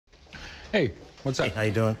Hey, what's up? Hey, how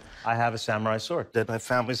you doing? I have a samurai sword that my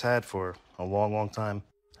family's had for a long, long time.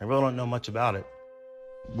 I really don't know much about it.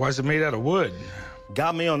 Why is it made out of wood?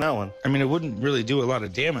 Got me on that one. I mean, it wouldn't really do a lot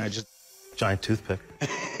of damage. Giant toothpick.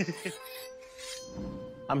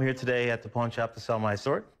 I'm here today at the pawn shop to sell my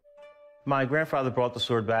sword. My grandfather brought the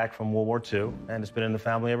sword back from World War II, and it's been in the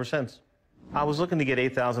family ever since. I was looking to get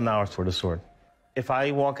 $8,000 for the sword. If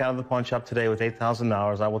I walk out of the pawn shop today with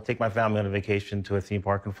 $8,000, I will take my family on a vacation to a theme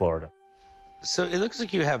park in Florida. So it looks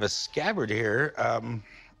like you have a scabbard here,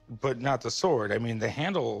 but not the sword. I mean, the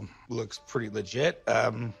handle looks pretty legit.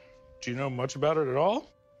 Do you know much about it at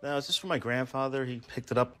all? No, it's just from my grandfather. He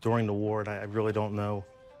picked it up during the war, and I really don't know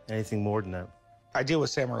anything more than that. I deal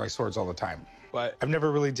with samurai swords all the time, but I've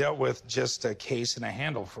never really dealt with just a case and a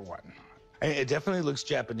handle for one. It definitely looks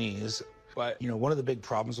Japanese, but, you know, one of the big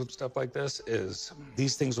problems with stuff like this is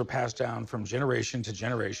these things were passed down from generation to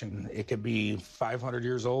generation. It could be 500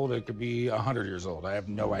 years old, it could be 100 years old. I have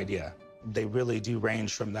no idea. They really do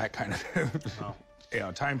range from that kind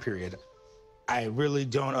of time period. I really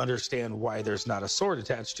don't understand why there's not a sword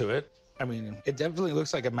attached to it. I mean, it definitely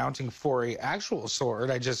looks like a mounting for an actual sword.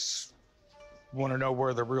 I just want to know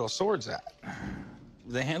where the real sword's at.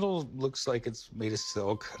 The handle looks like it's made of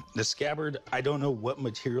silk. The scabbard, I don't know what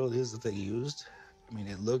material it is that they used. I mean,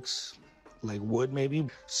 it looks like wood maybe.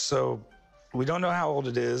 So we don't know how old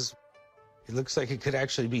it is. It looks like it could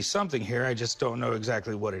actually be something here. I just don't know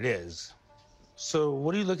exactly what it is. So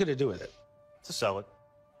what are you looking to do with it? To sell it.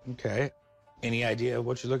 Okay. Any idea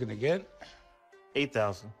what you're looking to get?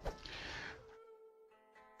 $8,000. Do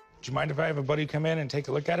you mind if I have a buddy come in and take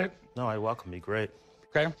a look at it? No, I welcome you. Great.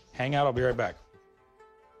 Okay. Hang out. I'll be right back.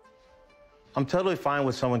 I'm totally fine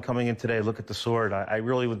with someone coming in today to look at the sword. I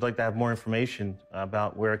really would like to have more information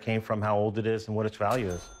about where it came from, how old it is, and what its value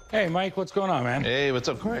is. Hey, Mike, what's going on, man? Hey, what's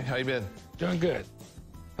up, Corey? How you been? Doing good.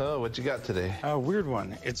 Oh, what you got today? A weird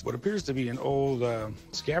one. It's what appears to be an old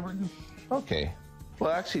scabbard. Okay.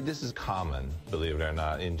 Well, actually, this is common, believe it or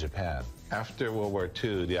not, in Japan. After World War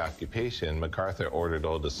II, the occupation, MacArthur ordered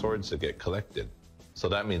all the swords to get collected. So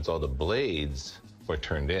that means all the blades were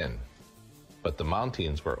turned in. But the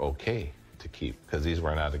mountings were okay to keep because these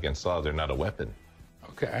were not against law. They're not a weapon.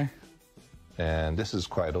 Okay. And this is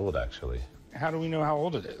quite old, actually. How do we know how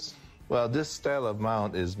old it is? Well, this style of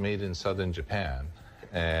mount is made in southern Japan.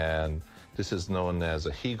 And this is known as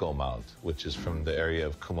a Higo mount, which is from the area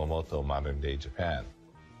of Kumamoto, modern-day Japan.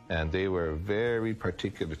 And they were very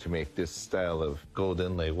particular to make this style of gold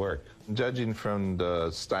inlay work. Judging from the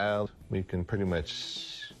style, we can pretty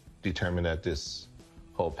much determine that this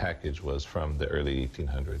whole package was from the early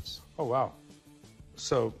 1800s. Oh, wow.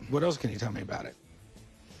 So what else can you tell me about it?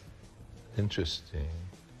 Interesting.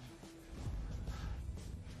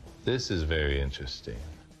 This is very interesting.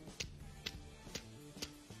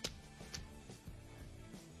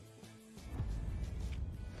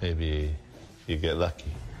 Maybe you get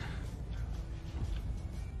lucky.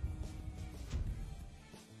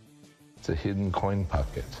 It's a hidden coin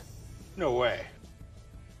pocket. No way.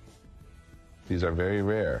 These are very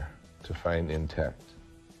rare to find intact.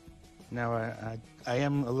 Now, I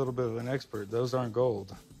am a little bit of an expert. Those aren't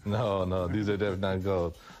gold. No, these are definitely not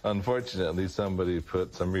gold. Unfortunately, somebody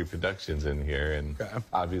put some reproductions in here and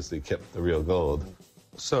obviously kept the real gold.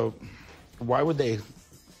 So why would they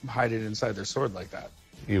hide it inside their sword like that?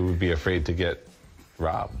 You would be afraid to get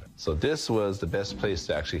robbed. So this was the best place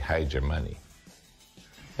to actually hide your money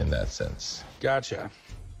in that sense. Gotcha.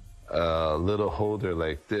 A little holder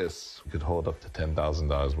like this could hold up to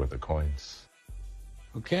 $10,000 worth of coins.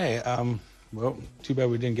 Okay, well, too bad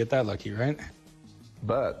we didn't get that lucky, right?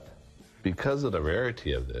 But because of the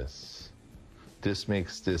rarity of this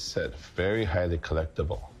makes this set very highly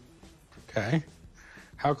collectible. Okay.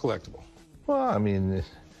 How collectible? Well, I mean,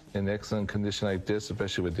 in excellent condition like this,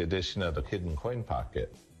 especially with the addition of the hidden coin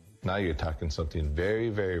pocket, now you're talking something very,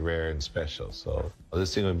 very rare and special. So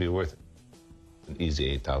this thing would be worth an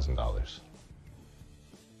easy $8,000.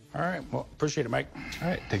 All right, well, appreciate it, Mike. All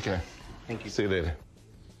right, take care. Thank you. See you later.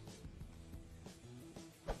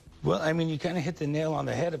 Well, I mean, you kind of hit the nail on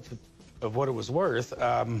the head of what it was worth.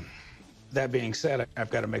 That being said,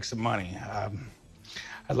 I've got to make some money.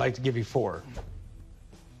 I'd like to give you 4.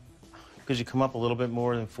 Could you come up a little bit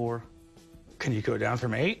more than 4? Can you go down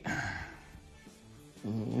from 8?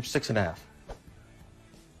 6.5.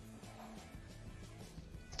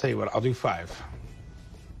 Tell you what, I'll do 5.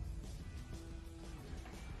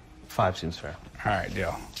 5 seems fair. All right,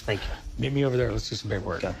 deal. Thank you. Meet me over there. Let's do some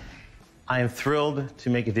paperwork. Okay. I am thrilled to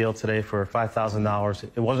make a deal today for $5,000.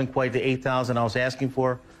 It wasn't quite the $8,000 I was asking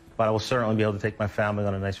for, but I will certainly be able to take my family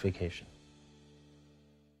on a nice vacation.